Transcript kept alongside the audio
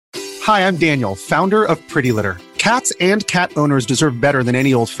Hi, I'm Daniel, founder of Pretty Litter. Cats and cat owners deserve better than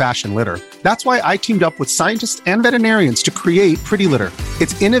any old-fashioned litter. That's why I teamed up with scientists and veterinarians to create Pretty Litter.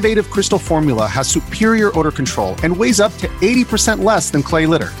 Its innovative crystal formula has superior odor control and weighs up to 80% less than clay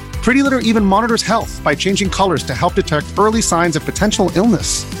litter. Pretty Litter even monitors health by changing colors to help detect early signs of potential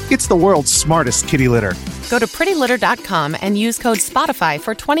illness. It's the world's smartest kitty litter. Go to prettylitter.com and use code SPOTIFY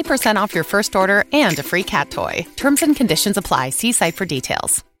for 20% off your first order and a free cat toy. Terms and conditions apply. See site for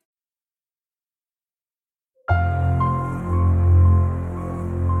details.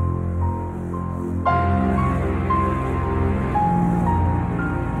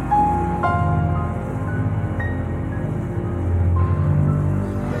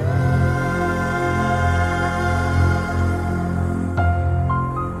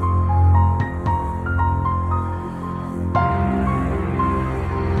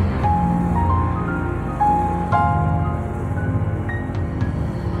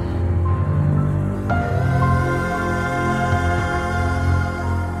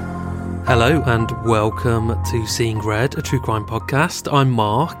 Hello and welcome to Seeing Red, a true crime podcast. I'm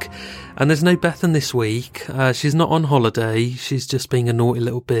Mark, and there's no Bethan this week. She's not on holiday, she's just being a naughty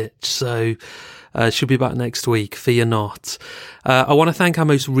little bitch, so she'll be back next week, fear not. I want to thank our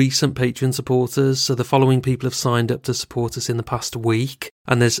most recent Patreon supporters. So the following people have signed up to support us in the past week,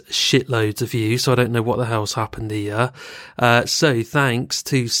 and there's shitloads of you, so I don't know what the hell's happened here. So thanks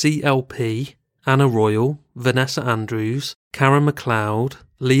to CLP, Anna Royal, Vanessa Andrews, Karen McLeod,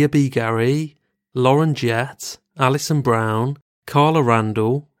 Leah B. Gary, Lauren Jett, Alison Brown, Carla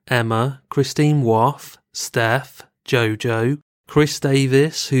Randall, Emma, Christine Waff, Steph, Jojo, Chris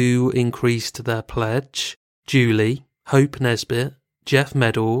Davis, who increased their pledge, Julie, Hope Nesbitt, Jeff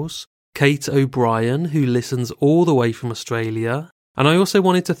Meadows, Kate O'Brien, who listens all the way from Australia. And I also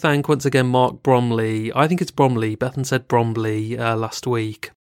wanted to thank once again Mark Bromley. I think it's Bromley. Bethan said Bromley last week.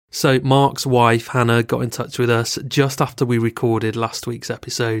 So Mark's wife, Hannah, got in touch with us just after we recorded last week's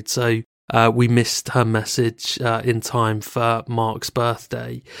episode. So we missed her message in time for Mark's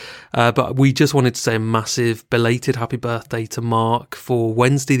birthday. But we just wanted to say a massive belated happy birthday to Mark for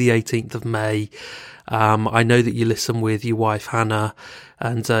Wednesday the 18th of May. I know that you listen with your wife Hannah,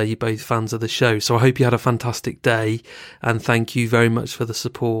 and you're both fans of the show, so I hope you had a fantastic day, and thank you very much for the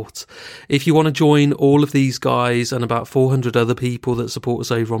support. If you want to join all of these guys and about 400 other people that support us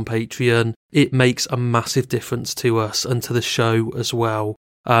over on Patreon, it makes a massive difference to us and to the show as well.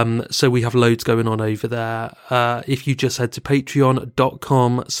 So we have loads going on over there. If you just head to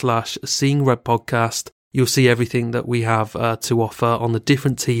patreon.com/seeingredpodcast, you'll see everything that we have to offer on the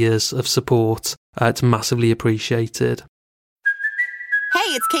different tiers of support. It's massively appreciated.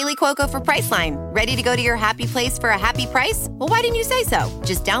 Hey, it's Kaylee Cuoco for Priceline. Ready to go to your happy place for a happy price? Well, why didn't you say so?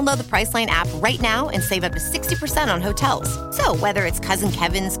 Just download the Priceline app right now and save up to 60% on hotels. So whether it's Cousin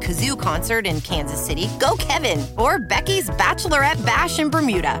Kevin's Kazoo Concert in Kansas City, go Kevin, or Becky's Bachelorette Bash in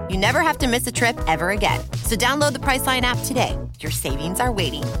Bermuda, you never have to miss a trip ever again. So download the Priceline app today. Your savings are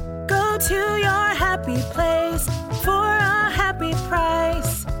waiting. Go to your happy place for a happy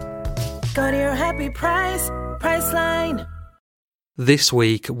price. Go to your happy price, Priceline. This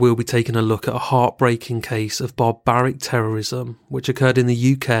week, we'll be taking a look at a heartbreaking case of barbaric terrorism which occurred in the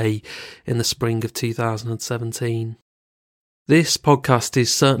UK in the spring of 2017. This podcast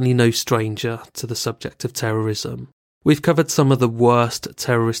is certainly no stranger to the subject of terrorism. We've covered some of the worst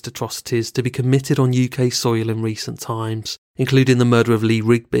terrorist atrocities to be committed on UK soil in recent times, including the murder of Lee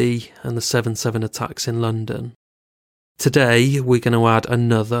Rigby and the 7/7 attacks in London. Today, we're going to add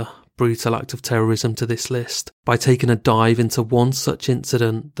another brutal act of terrorism to this list by taking a dive into one such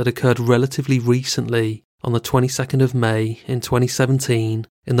incident that occurred relatively recently on the 22nd of May in 2017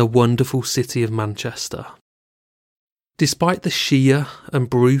 in the wonderful city of Manchester. Despite the sheer and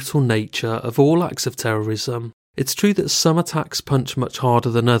brutal nature of all acts of terrorism, it's true that some attacks punch much harder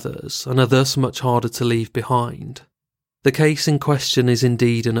than others and are thus much harder to leave behind. The case in question is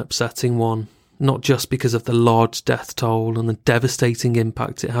indeed an upsetting one, not just because of the large death toll and the devastating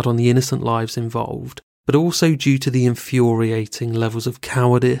impact it had on the innocent lives involved, but also due to the infuriating levels of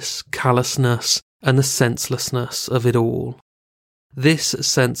cowardice, callousness, and the senselessness of it all. This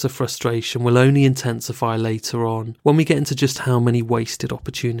sense of frustration will only intensify later on when we get into just how many wasted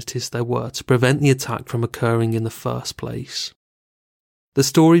opportunities there were to prevent the attack from occurring in the first place. The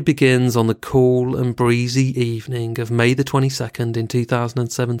story begins on the cool and breezy evening of May the 22nd in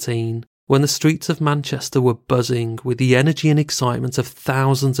 2017, when the streets of Manchester were buzzing with the energy and excitement of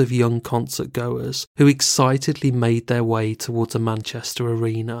thousands of young concert goers who excitedly made their way towards a Manchester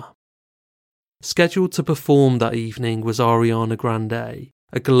arena. Scheduled to perform that evening was Ariana Grande,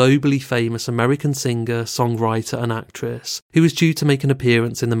 a globally famous American singer, songwriter and actress who was due to make an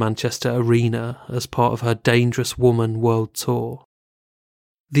appearance in the Manchester Arena as part of her Dangerous Woman World Tour.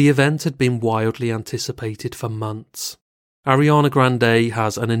 The event had been wildly anticipated for months. Ariana Grande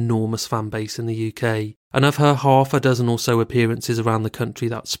has an enormous fan base in the UK, and of her half a dozen or so appearances around the country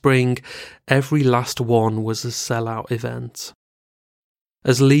that spring, every last one was a sellout event.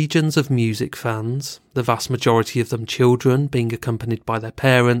 As legions of music fans, the vast majority of them children being accompanied by their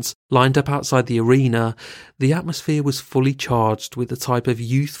parents, lined up outside the arena, the atmosphere was fully charged with the type of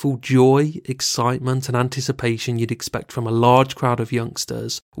youthful joy, excitement and anticipation you'd expect from a large crowd of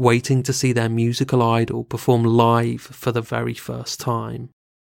youngsters waiting to see their musical idol perform live for the very first time.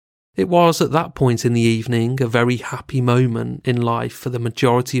 It was, at that point in the evening, a very happy moment in life for the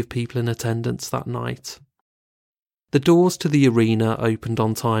majority of people in attendance that night. The doors to the arena opened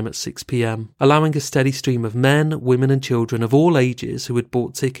on time at 6 p.m, allowing a steady stream of men, women and children of all ages who had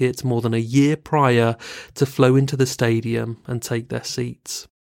bought tickets more than a year prior to flow into the stadium and take their seats.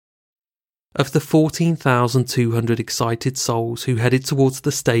 Of the 14,200 excited souls who headed towards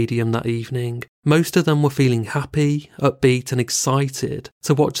the stadium that evening, most of them were feeling happy, upbeat and excited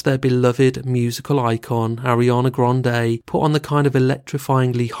to watch their beloved musical icon Ariana Grande put on the kind of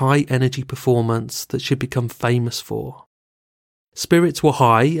electrifyingly high-energy performance that she'd become famous for. Spirits were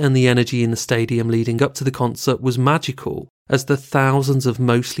high and the energy in the stadium leading up to the concert was magical, as the thousands of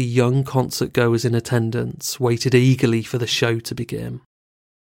mostly young concert goers in attendance waited eagerly for the show to begin.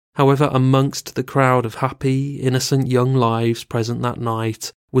 However, amongst the crowd of happy, innocent young lives present that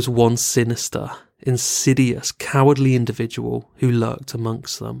night was one sinister, insidious, cowardly individual who lurked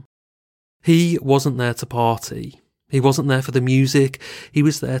amongst them. He wasn't there to party. He wasn't there for the music. He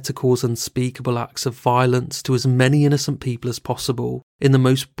was there to cause unspeakable acts of violence to as many innocent people as possible in the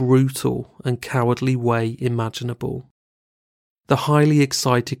most brutal and cowardly way imaginable. The highly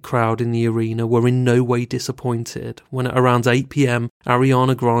excited crowd in the arena were in no way disappointed when at around 8 p.m,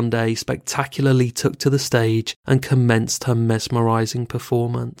 Ariana Grande spectacularly took to the stage and commenced her mesmerising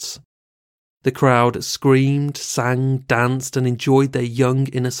performance. The crowd screamed, sang, danced and enjoyed their young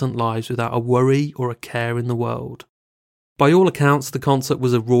innocent lives without a worry or a care in the world. By all accounts, the concert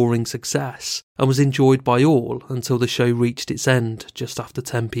was a roaring success and was enjoyed by all until the show reached its end just after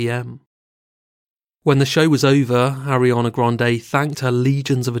 10 p.m. When the show was over, Ariana Grande thanked her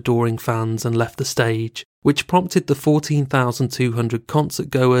legions of adoring fans and left the stage, which prompted the 14,200 concert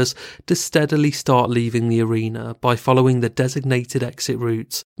goers to steadily start leaving the arena by following the designated exit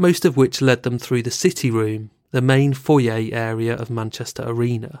routes, most of which led them through the City Room, the main foyer area of Manchester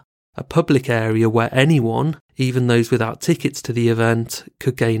Arena, a public area where anyone, even those without tickets to the event,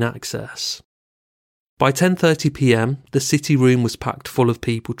 could gain access. By 10:30 p.m, the City Room was packed full of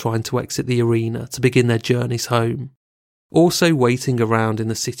people trying to exit the arena to begin their journeys home. Also waiting around in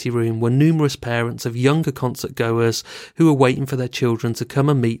the City Room were numerous parents of younger concert goers who were waiting for their children to come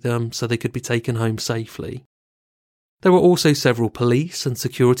and meet them so they could be taken home safely. There were also several police and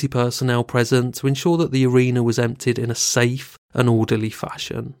security personnel present to ensure that the arena was emptied in a safe and orderly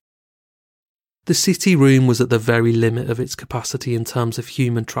fashion. The City Room was at the very limit of its capacity in terms of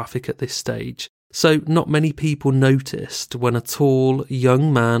human traffic at this stage, so not many people noticed when a tall,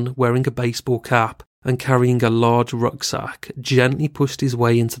 young man wearing a baseball cap and carrying a large rucksack gently pushed his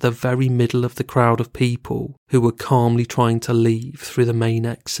way into the very middle of the crowd of people who were calmly trying to leave through the main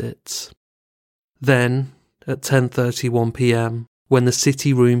exits. Then, at 10:31 p.m, when the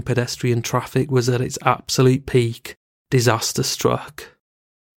City Room pedestrian traffic was at its absolute peak, disaster struck.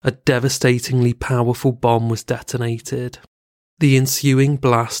 A devastatingly powerful bomb was detonated. The ensuing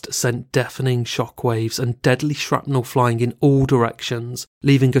blast sent deafening shockwaves and deadly shrapnel flying in all directions,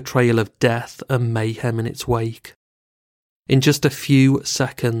 leaving a trail of death and mayhem in its wake. In just a few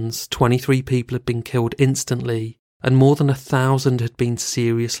seconds, 23 people had been killed instantly, and more than 1,000 had been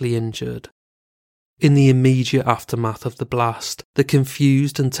seriously injured. In the immediate aftermath of the blast, the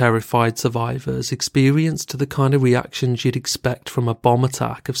confused and terrified survivors experienced the kind of reactions you'd expect from a bomb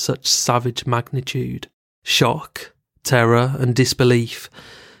attack of such savage magnitude: shock, terror and disbelief,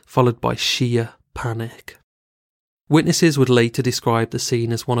 followed by sheer panic. Witnesses would later describe the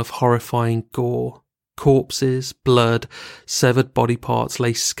scene as one of horrifying gore. Corpses, blood, severed body parts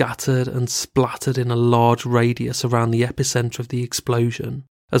lay scattered and splattered in a large radius around the epicentre of the explosion,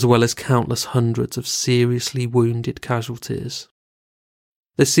 as well as countless hundreds of seriously wounded casualties.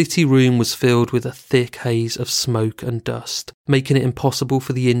 The City Room was filled with a thick haze of smoke and dust, making it impossible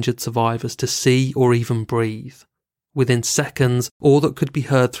for the injured survivors to see or even breathe. Within seconds, all that could be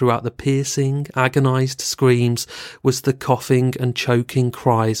heard throughout the piercing, agonised screams was the coughing and choking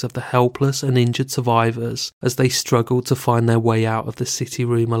cries of the helpless and injured survivors as they struggled to find their way out of the city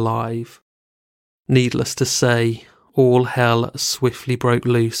room alive. Needless to say, all hell swiftly broke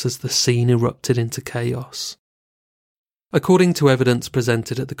loose as the scene erupted into chaos. According to evidence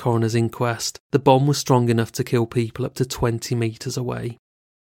presented at the coroner's inquest, the bomb was strong enough to kill people up to 20 metres away.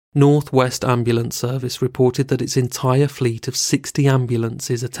 North West Ambulance Service reported that its entire fleet of 60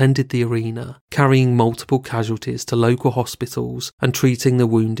 ambulances attended the arena, carrying multiple casualties to local hospitals and treating the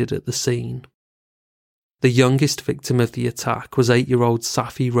wounded at the scene. The youngest victim of the attack was 8-year-old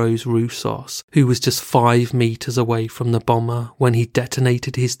Safi Rose Roussos, who was just 5 metres away from the bomber when he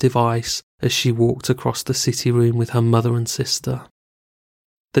detonated his device as she walked across the city room with her mother and sister.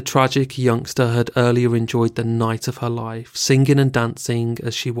 The tragic youngster had earlier enjoyed the night of her life, singing and dancing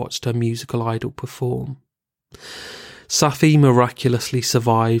as she watched her musical idol perform. Safi miraculously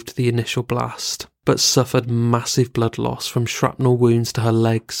survived the initial blast, but suffered massive blood loss from shrapnel wounds to her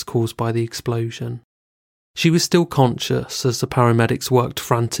legs caused by the explosion. She was still conscious as the paramedics worked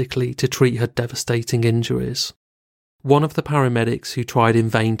frantically to treat her devastating injuries. One of the paramedics who tried in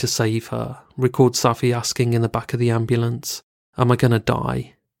vain to save her recalled Safi asking in the back of the ambulance, "Am I going to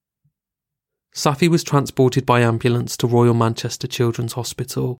die?" Safi was transported by ambulance to Royal Manchester Children's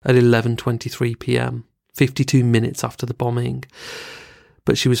Hospital at 11:23 p.m, 52 minutes after the bombing,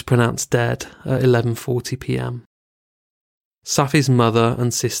 but she was pronounced dead at 11:40 p.m. Safi's mother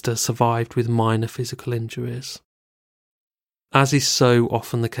and sister survived with minor physical injuries. As is so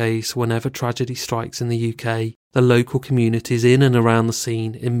often the case whenever tragedy strikes in the UK, the local communities in and around the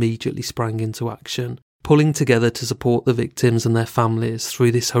scene immediately sprang into action, pulling together to support the victims and their families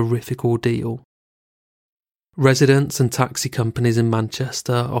through this horrific ordeal. Residents and taxi companies in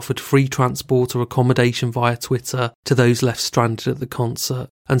Manchester offered free transport or accommodation via Twitter to those left stranded at the concert,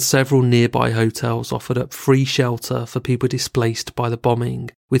 and several nearby hotels offered up free shelter for people displaced by the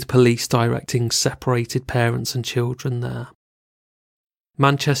bombing, with police directing separated parents and children there.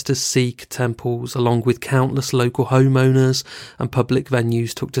 Manchester's Sikh temples, along with countless local homeowners and public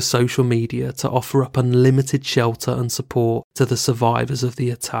venues, took to social media to offer up unlimited shelter and support to the survivors of the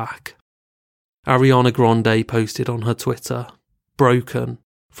attack. Ariana Grande posted on her Twitter, "Broken.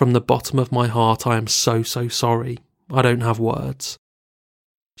 From the bottom of my heart, I am so sorry. I don't have words."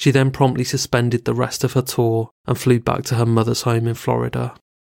 She then promptly suspended the rest of her tour and flew back to her mother's home in Florida.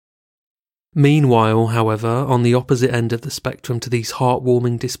 Meanwhile, however, on the opposite end of the spectrum to these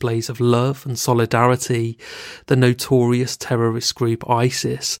heartwarming displays of love and solidarity, the notorious terrorist group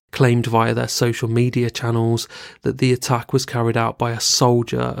ISIS claimed via their social media channels that the attack was carried out by a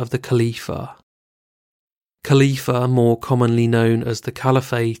soldier of the Khalifa. Khalifa, more commonly known as the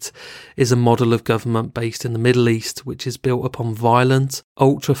Caliphate, is a model of government based in the Middle East which is built upon violent,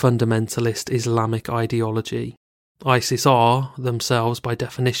 ultra-fundamentalist Islamic ideology. ISIS are, themselves by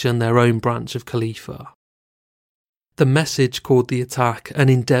definition, their own branch of Khalifa. The message called the attack an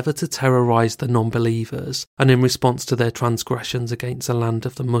endeavour to terrorise the non-believers and in response to their transgressions against the land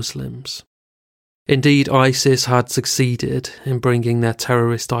of the Muslims. Indeed, ISIS had succeeded in bringing their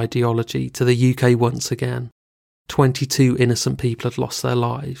terrorist ideology to the UK once again. 22 innocent people had lost their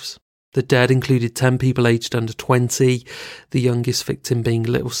lives. The dead included 10 people aged under 20, the youngest victim being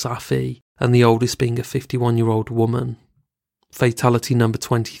little Safi, and the oldest being a 51-year-old woman. Fatality number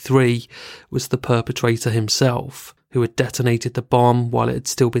 23 was the perpetrator himself, who had detonated the bomb while it had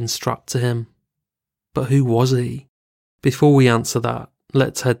still been strapped to him. But who was he? Before we answer that,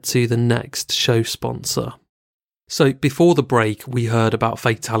 let's head to the next show sponsor. So before the break, we heard about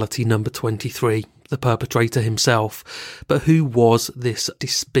fatality number 23, the perpetrator himself, but who was this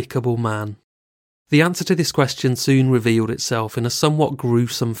despicable man? The answer to this question soon revealed itself in a somewhat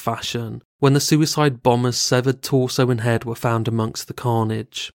gruesome fashion when the suicide bomber's severed torso and head were found amongst the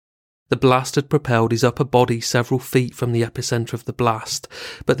carnage. The blast had propelled his upper body several feet from the epicentre of the blast,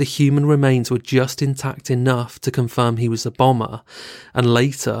 but the human remains were just intact enough to confirm he was a bomber, and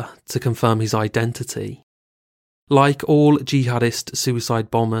later to confirm his identity. Like all jihadist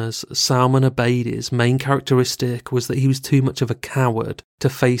suicide bombers, Salman Abedi's main characteristic was that he was too much of a coward to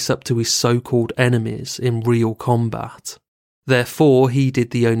face up to his so-called enemies in real combat. Therefore, he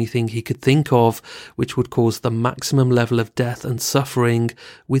did the only thing he could think of, which would cause the maximum level of death and suffering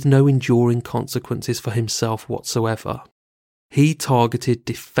with no enduring consequences for himself whatsoever. He targeted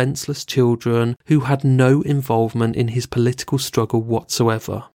defenceless children who had no involvement in his political struggle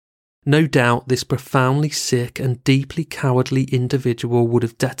whatsoever. No doubt this profoundly sick and deeply cowardly individual would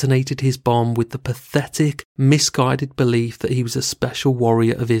have detonated his bomb with the pathetic, misguided belief that he was a special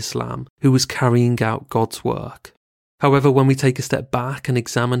warrior of Islam who was carrying out God's work. However, when we take a step back and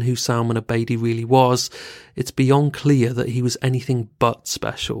examine who Salman Abedi really was, it's beyond clear that he was anything but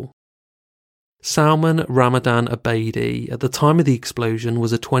special. Salman Ramadan Abedi, at the time of the explosion,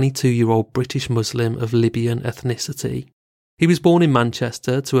 was a 22-year-old British Muslim of Libyan ethnicity. He was born in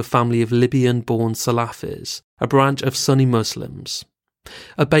Manchester to a family of Libyan-born Salafis, a branch of Sunni Muslims.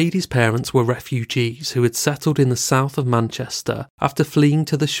 Abedi's parents were refugees who had settled in the south of Manchester after fleeing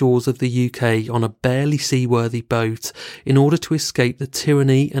to the shores of the UK on a barely seaworthy boat in order to escape the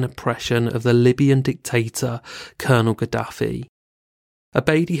tyranny and oppression of the Libyan dictator Colonel Gaddafi.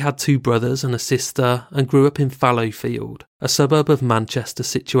 Abedi had 2 brothers and a sister and grew up in Fallowfield, a suburb of Manchester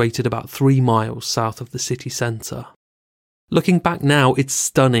situated about 3 miles south of the city centre. Looking back now, it's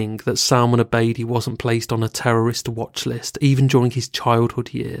stunning that Salman Abedi wasn't placed on a terrorist watch list even during his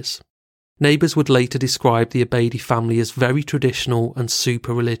childhood years. Neighbours would later describe the Abedi family as very traditional and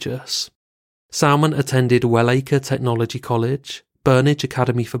super religious. Salman attended Wellacre Technology College, Burnage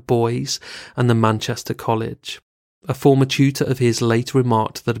Academy for Boys, and the Manchester College. A former tutor of his later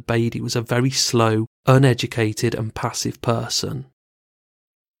remarked that Abedi was a very slow, uneducated and passive person.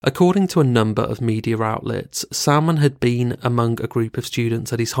 According to a number of media outlets, Salman had been among a group of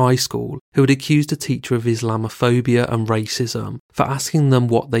students at his high school who had accused a teacher of Islamophobia and racism for asking them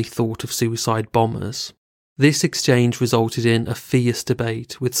what they thought of suicide bombers. This exchange resulted in a fierce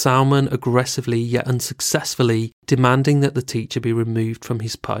debate, with Salman aggressively yet unsuccessfully demanding that the teacher be removed from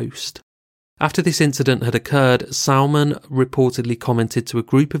his post. After this incident had occurred, Salman reportedly commented to a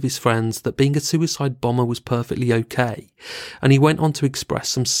group of his friends that being a suicide bomber was perfectly okay, and he went on to express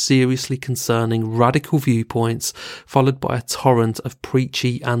some seriously concerning radical viewpoints, followed by a torrent of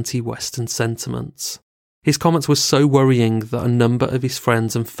preachy anti-Western sentiments. His comments were so worrying that a number of his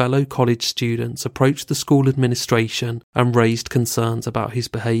friends and fellow college students approached the school administration and raised concerns about his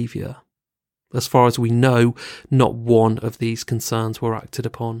behaviour. As far as we know, not one of these concerns were acted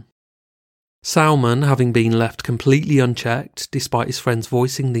upon. Salman, having been left completely unchecked, despite his friends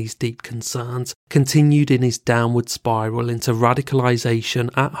voicing these deep concerns, continued in his downward spiral into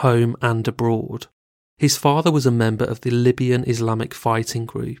radicalisation at home and abroad. His father was a member of the Libyan Islamic Fighting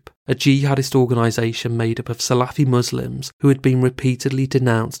Group, a jihadist organisation made up of Salafi Muslims who had been repeatedly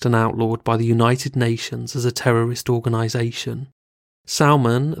denounced and outlawed by the United Nations as a terrorist organisation.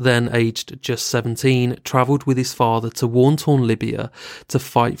 Salman, then aged just 17, travelled with his father to war-torn Libya to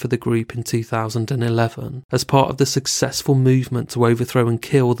fight for the group in 2011 as part of the successful movement to overthrow and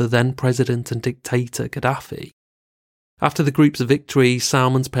kill the then president and dictator Gaddafi. After the group's victory,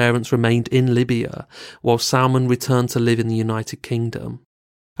 Salman's parents remained in Libya, while Salman returned to live in the United Kingdom.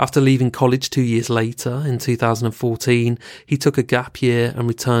 After leaving college 2 years later, in 2014, he took a gap year and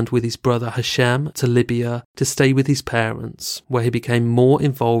returned with his brother Hashem to Libya to stay with his parents, where he became more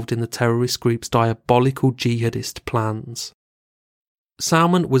involved in the terrorist group's diabolical jihadist plans.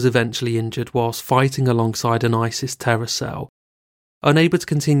 Salman was eventually injured whilst fighting alongside an ISIS terror cell. Unable to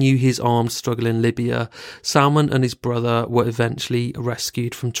continue his armed struggle in Libya, Salman and his brother were eventually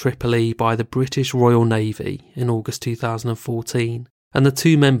rescued from Tripoli by the British Royal Navy in August 2014. And the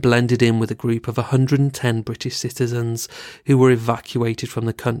 2 men blended in with a group of 110 British citizens who were evacuated from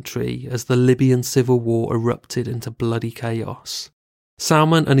the country as the Libyan civil war erupted into bloody chaos.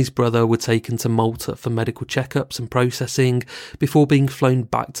 Salman and his brother were taken to Malta for medical checkups and processing before being flown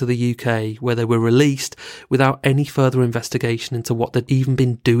back to the UK, where they were released without any further investigation into what they'd even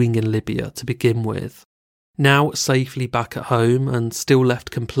been doing in Libya to begin with. Now safely back at home and still left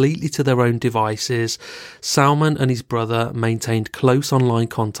completely to their own devices, Salman and his brother maintained close online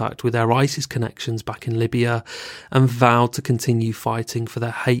contact with their ISIS connections back in Libya and vowed to continue fighting for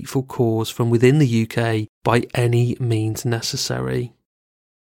their hateful cause from within the UK by any means necessary.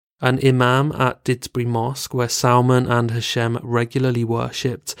 An imam at Didsbury Mosque, where Salman and Hashem regularly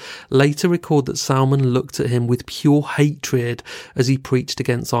worshipped, later recalled that Salman looked at him with pure hatred as he preached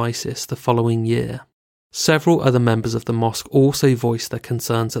against ISIS the following year. Several other members of the mosque also voiced their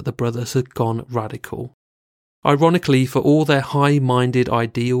concerns that the brothers had gone radical. Ironically, for all their high-minded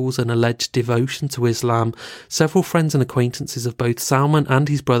ideals and alleged devotion to Islam, several friends and acquaintances of both Salman and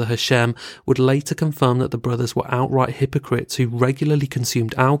his brother Hashem would later confirm that the brothers were outright hypocrites who regularly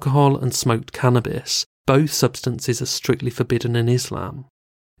consumed alcohol and smoked cannabis. Both substances are strictly forbidden in Islam.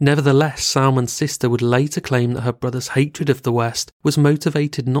 Nevertheless, Salman's sister would later claim that her brother's hatred of the West was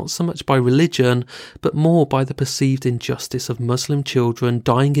motivated not so much by religion, but more by the perceived injustice of Muslim children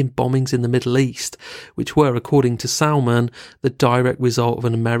dying in bombings in the Middle East, which were, according to Salman, the direct result of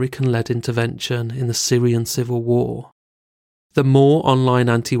an American-led intervention in the Syrian civil war. The more online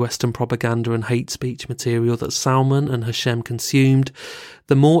anti-Western propaganda and hate speech material that Salman and Hashem consumed,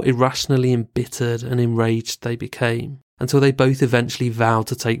 the more irrationally embittered and enraged they became, until they both eventually vowed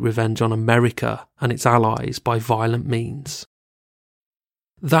to take revenge on America and its allies by violent means.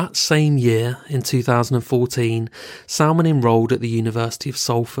 That same year, in 2014, Salman enrolled at the University of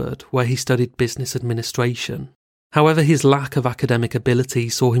Salford, where he studied business administration. However, his lack of academic ability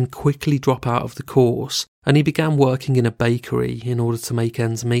saw him quickly drop out of the course, and he began working in a bakery in order to make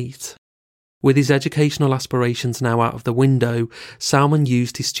ends meet. With his educational aspirations now out of the window, Salman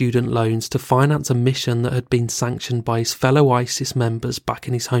used his student loans to finance a mission that had been sanctioned by his fellow ISIS members back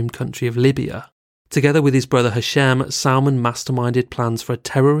in his home country of Libya. Together with his brother Hashem, Salman masterminded plans for a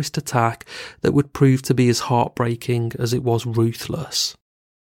terrorist attack that would prove to be as heartbreaking as it was ruthless.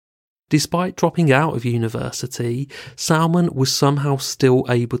 Despite dropping out of university, Salman was somehow still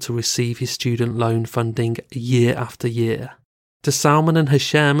able to receive his student loan funding year after year. To Salman and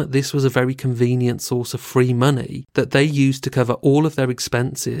Hashem, this was a very convenient source of free money that they used to cover all of their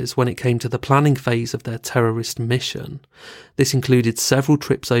expenses when it came to the planning phase of their terrorist mission. This included several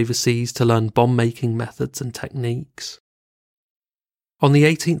trips overseas to learn bomb-making methods and techniques. On the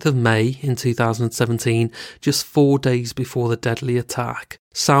 18th of May in 2017, just 4 days before the deadly attack,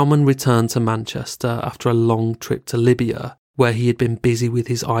 Salman returned to Manchester after a long trip to Libya, where he had been busy with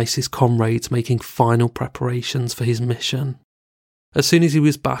his ISIS comrades making final preparations for his mission. As soon as he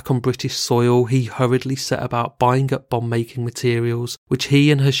was back on British soil, he hurriedly set about buying up bomb-making materials, which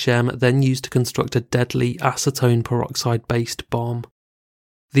he and Hashem then used to construct a deadly acetone peroxide-based bomb.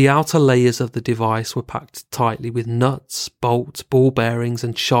 The outer layers of the device were packed tightly with nuts, bolts, ball bearings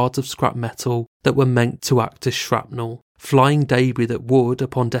and shards of scrap metal that were meant to act as shrapnel, flying debris that would,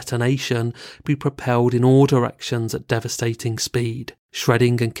 upon detonation, be propelled in all directions at devastating speed,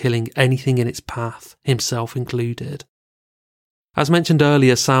 shredding and killing anything in its path, himself included. As mentioned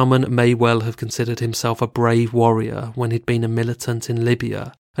earlier, Salman may well have considered himself a brave warrior when he'd been a militant in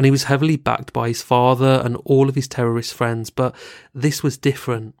Libya, and he was heavily backed by his father and all of his terrorist friends, but this was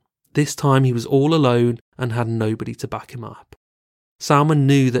different. This time he was all alone and had nobody to back him up. Salman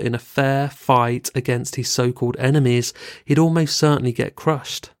knew that in a fair fight against his so-called enemies, he'd almost certainly get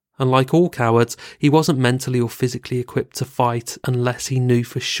crushed. And like all cowards, he wasn't mentally or physically equipped to fight unless he knew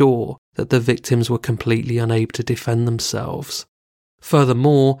for sure that the victims were completely unable to defend themselves.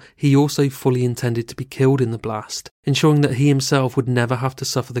 Furthermore, he also fully intended to be killed in the blast, ensuring that he himself would never have to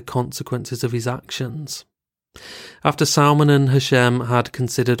suffer the consequences of his actions. After Salman and Hashem had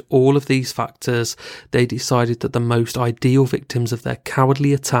considered all of these factors, they decided that the most ideal victims of their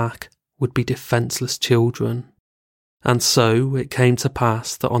cowardly attack would be defenceless children. And so it came to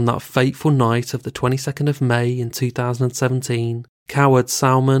pass that on that fateful night of the 22nd of May in 2017, cowards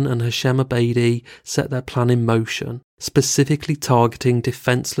Salman and Hashem Abedi set their plan in motion, specifically targeting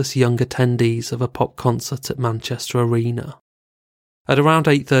defenceless young attendees of a pop concert at Manchester Arena. At around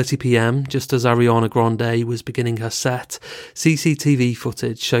 8:30 p.m, just as Ariana Grande was beginning her set, CCTV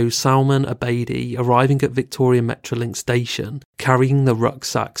footage shows Salman Abedi arriving at Victoria Metrolink station, carrying the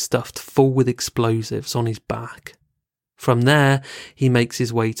rucksack stuffed full with explosives on his back. From there, he makes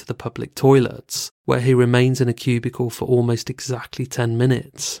his way to the public toilets, where he remains in a cubicle for almost exactly 10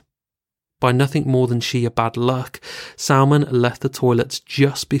 minutes. By nothing more than sheer bad luck, Salman left the toilets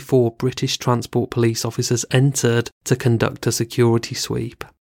just before British Transport Police officers entered to conduct a security sweep.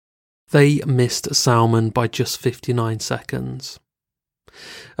 They missed Salman by just 59 seconds.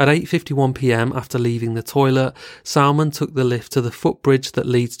 At 8:51 p.m, after leaving the toilet, Salman took the lift to the footbridge that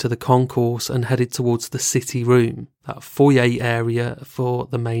leads to the concourse and headed towards the city room, that foyer area for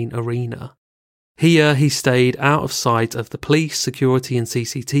the main arena. Here he stayed out of sight of the police, security and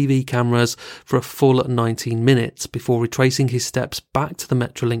CCTV cameras for a full 19 minutes before retracing his steps back to the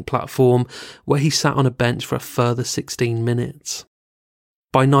Metrolink platform, where he sat on a bench for a further 16 minutes.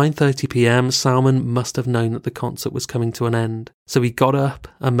 By 9:30 p.m, Salman must have known that the concert was coming to an end, so he got up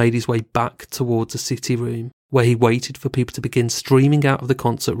and made his way back towards the city room, where he waited for people to begin streaming out of the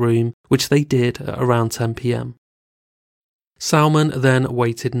concert room, which they did at around 10 p.m. Salman then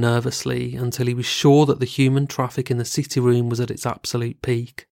waited nervously until he was sure that the human traffic in the city room was at its absolute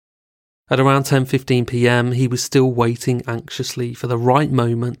peak. At around 10:15 p.m, he was still waiting anxiously for the right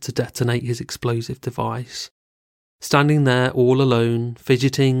moment to detonate his explosive device. Standing there all alone,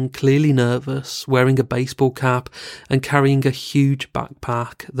 fidgeting, clearly nervous, wearing a baseball cap and carrying a huge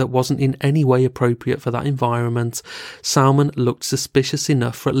backpack that wasn't in any way appropriate for that environment, Salman looked suspicious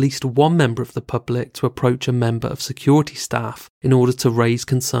enough for at least one member of the public to approach a member of security staff in order to raise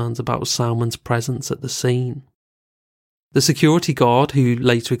concerns about Salman's presence at the scene. The security guard, who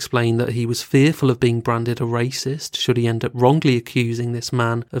later explained that he was fearful of being branded a racist should he end up wrongly accusing this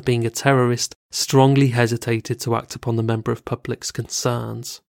man of being a terrorist, strongly hesitated to act upon the member of public's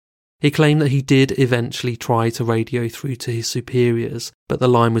concerns. He claimed that he did eventually try to radio through to his superiors, but the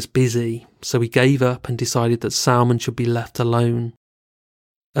line was busy, so he gave up and decided that Salman should be left alone.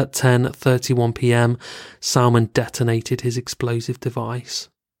 At 10:31 p.m, Salman detonated his explosive device.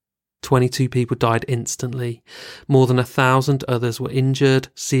 22 people died instantly. More than 1,000 others were injured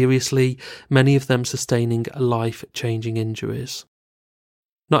seriously, many of them sustaining life-changing injuries.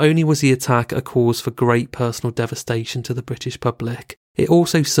 Not only was the attack a cause for great personal devastation to the British public, it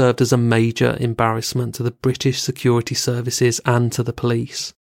also served as a major embarrassment to the British security services and to the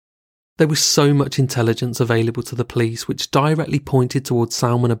police. There was so much intelligence available to the police which directly pointed towards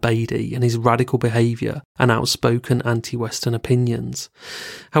Salman Abedi and his radical behaviour and outspoken anti-Western opinions.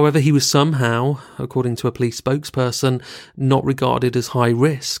 However, he was somehow, according to a police spokesperson, not regarded as high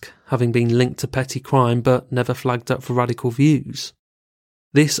risk, having been linked to petty crime but never flagged up for radical views.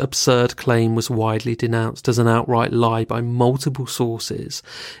 This absurd claim was widely denounced as an outright lie by multiple sources,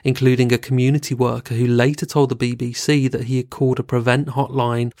 including a community worker who later told the BBC that he had called a Prevent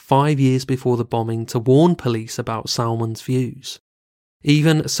hotline 5 years before the bombing to warn police about Salman's views.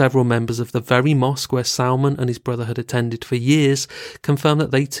 Even several members of the very mosque where Salman and his brother had attended for years confirmed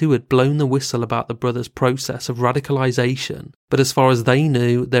that they too had blown the whistle about the brothers' process of radicalisation, but as far as they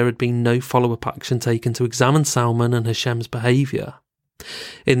knew, there had been no follow-up action taken to examine Salman and Hashem's behaviour.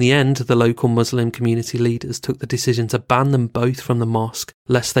 In the end, the local Muslim community leaders took the decision to ban them both from the mosque,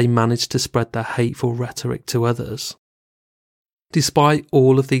 lest they managed to spread their hateful rhetoric to others. Despite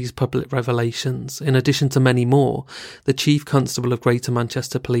all of these public revelations, in addition to many more, the Chief Constable of Greater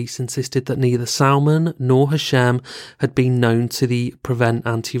Manchester Police insisted that neither Salman nor Hashem had been known to the Prevent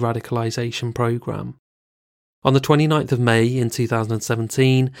Anti-Radicalisation programme. On the 29th of May in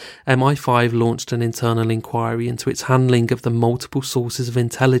 2017, MI5 launched an internal inquiry into its handling of the multiple sources of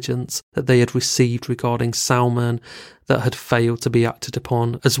intelligence that they had received regarding Salman that had failed to be acted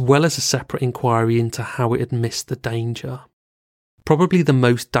upon, as well as a separate inquiry into how it had missed the danger. Probably the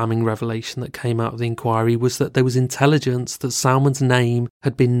most damning revelation that came out of the inquiry was that there was intelligence that Salman's name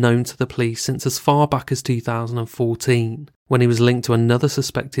had been known to the police since as far back as 2014, when he was linked to another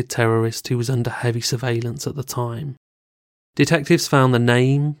suspected terrorist who was under heavy surveillance at the time. Detectives found the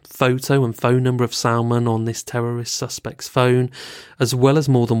name, photo and phone number of Salman on this terrorist suspect's phone, as well as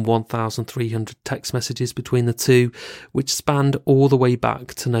more than 1,300 text messages between the two, which spanned all the way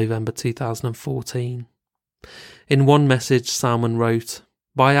back to November 2014. In one message, Salman wrote,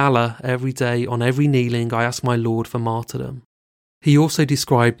 "By Allah, every day, on every kneeling, I ask my Lord for martyrdom." He also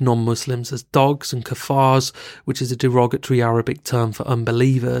described non-Muslims as dogs and kafars, which is a derogatory Arabic term for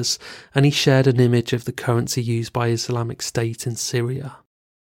unbelievers, and he shared an image of the currency used by Islamic State in Syria.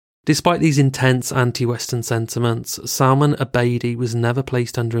 Despite these intense anti-Western sentiments, Salman Abedi was never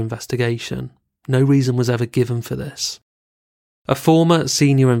placed under investigation. No reason was ever given for this. A former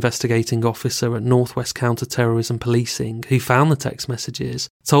senior investigating officer at Northwest Counter-Terrorism Policing, who found the text messages,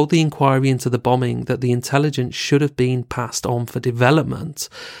 told the inquiry into the bombing that the intelligence should have been passed on for development,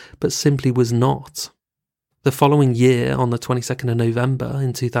 but simply was not. The following year, on the 22nd of November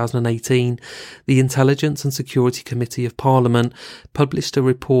in 2018, the Intelligence and Security Committee of Parliament published a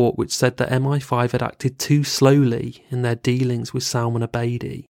report which said that MI5 had acted too slowly in their dealings with Salman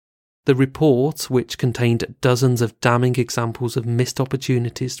Abedi. The report, which contained dozens of damning examples of missed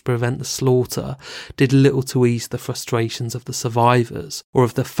opportunities to prevent the slaughter, did little to ease the frustrations of the survivors or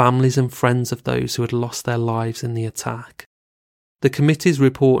of the families and friends of those who had lost their lives in the attack. The committee's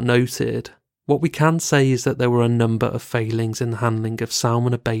report noted, "What we can say is that there were a number of failings in the handling of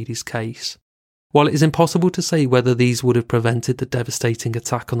Salman Abedi's case. While it is impossible to say whether these would have prevented the devastating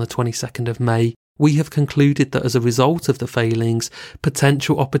attack on the 22nd of May, we have concluded that as a result of the failings,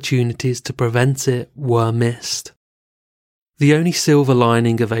 potential opportunities to prevent it were missed." The only silver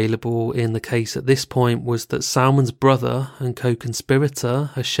lining available in the case at this point was that Salman's brother and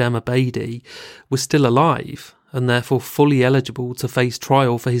co-conspirator, Hashem Abedi, was still alive and therefore fully eligible to face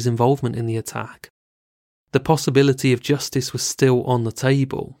trial for his involvement in the attack. The possibility of justice was still on the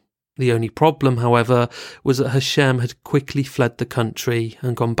table. The only problem, however, was that Hashem had quickly fled the country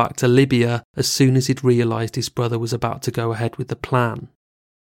and gone back to Libya as soon as he'd realised his brother was about to go ahead with the plan.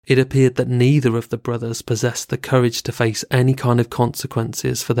 It appeared that neither of the brothers possessed the courage to face any kind of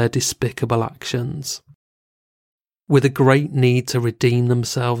consequences for their despicable actions. with a great need to redeem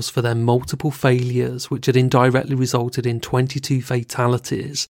themselves for their multiple failures, which had indirectly resulted in 22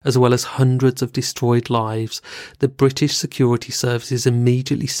 fatalities, as well as hundreds of destroyed lives, the British security services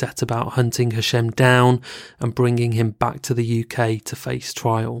immediately set about hunting Hashim down and bringing him back to the UK to face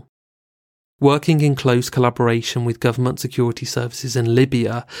trial. Working in close collaboration with government security services in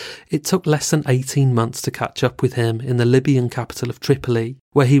Libya, it took less than 18 months to catch up with him in the Libyan capital of Tripoli,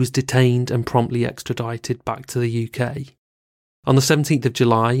 where he was detained and promptly extradited back to the UK. On the 17th of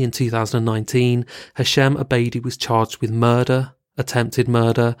July in 2019, Hashim Abedi was charged with murder, attempted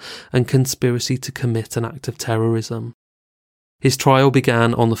murder, and conspiracy to commit an act of terrorism. His trial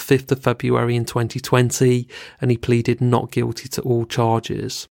began on the 5th of February in 2020, and he pleaded not guilty to all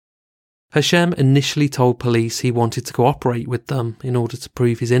charges. Hashim initially told police he wanted to cooperate with them in order to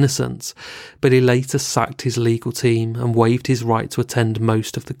prove his innocence, but he later sacked his legal team and waived his right to attend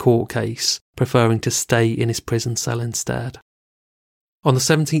most of the court case, preferring to stay in his prison cell instead. On the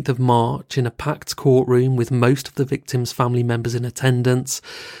 17th of March, in a packed courtroom with most of the victims' family members in attendance,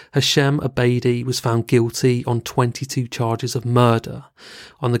 Hashim Abedi was found guilty on 22 charges of murder,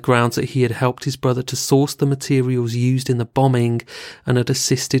 on the grounds that he had helped his brother to source the materials used in the bombing and had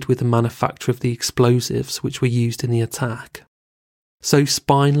assisted with the manufacture of the explosives which were used in the attack. So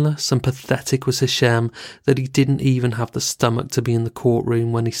spineless and pathetic was Hashim that he didn't even have the stomach to be in the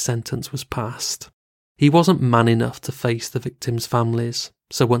courtroom when his sentence was passed. He wasn't man enough to face the victims' families,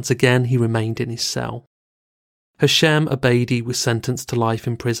 so once again he remained in his cell. Hashim Abedi was sentenced to life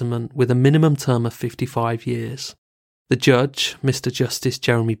imprisonment with a minimum term of 55 years. The judge, Mr. Justice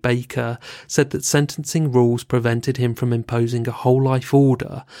Jeremy Baker, said that sentencing rules prevented him from imposing a whole life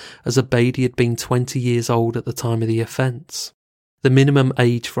order, as Abedi had been 20 years old at the time of the offence. The minimum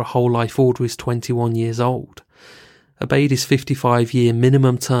age for a whole life order is 21 years old. Abedi's 55-year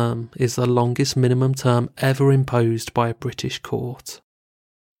minimum term is the longest minimum term ever imposed by a British court.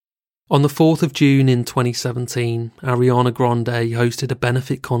 On the 4th of June in 2017, Ariana Grande hosted a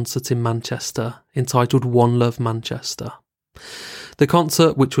benefit concert in Manchester entitled One Love Manchester. The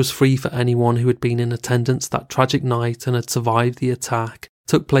concert, which was free for anyone who had been in attendance that tragic night and had survived the attack,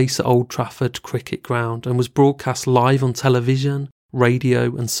 took place at Old Trafford Cricket Ground and was broadcast live on television,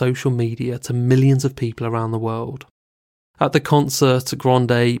 radio and social media to millions of people around the world. At the concert,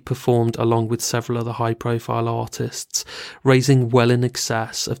 Grande performed along with several other high-profile artists, raising well in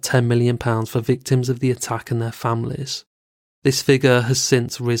excess of £10 million for victims of the attack and their families. This figure has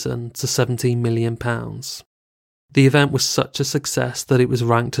since risen to £17 million. The event was such a success that it was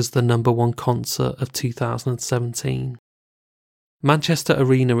ranked as the #1 concert of 2017. Manchester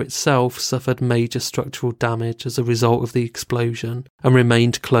Arena itself suffered major structural damage as a result of the explosion and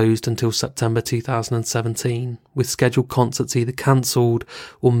remained closed until September 2017, with scheduled concerts either cancelled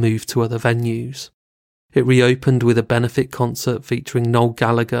or moved to other venues. It reopened with a benefit concert featuring Noel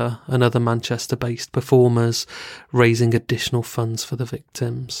Gallagher and other Manchester-based performers, raising additional funds for the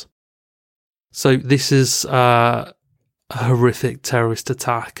victims. So this is a horrific terrorist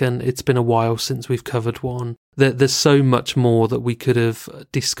attack, and it's been a while since we've covered one. There's so much more that we could have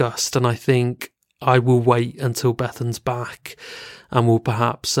discussed, and I think I will wait until Bethan's back and we'll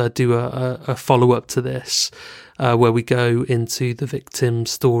perhaps do a follow-up to this where we go into the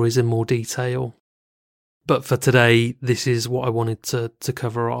victims' stories in more detail. But for today, this is what I wanted to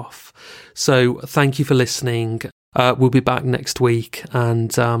cover off. So thank you for listening. We'll be back next week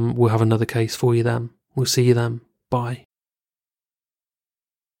and we'll have another case for you then. We'll see you then. Bye.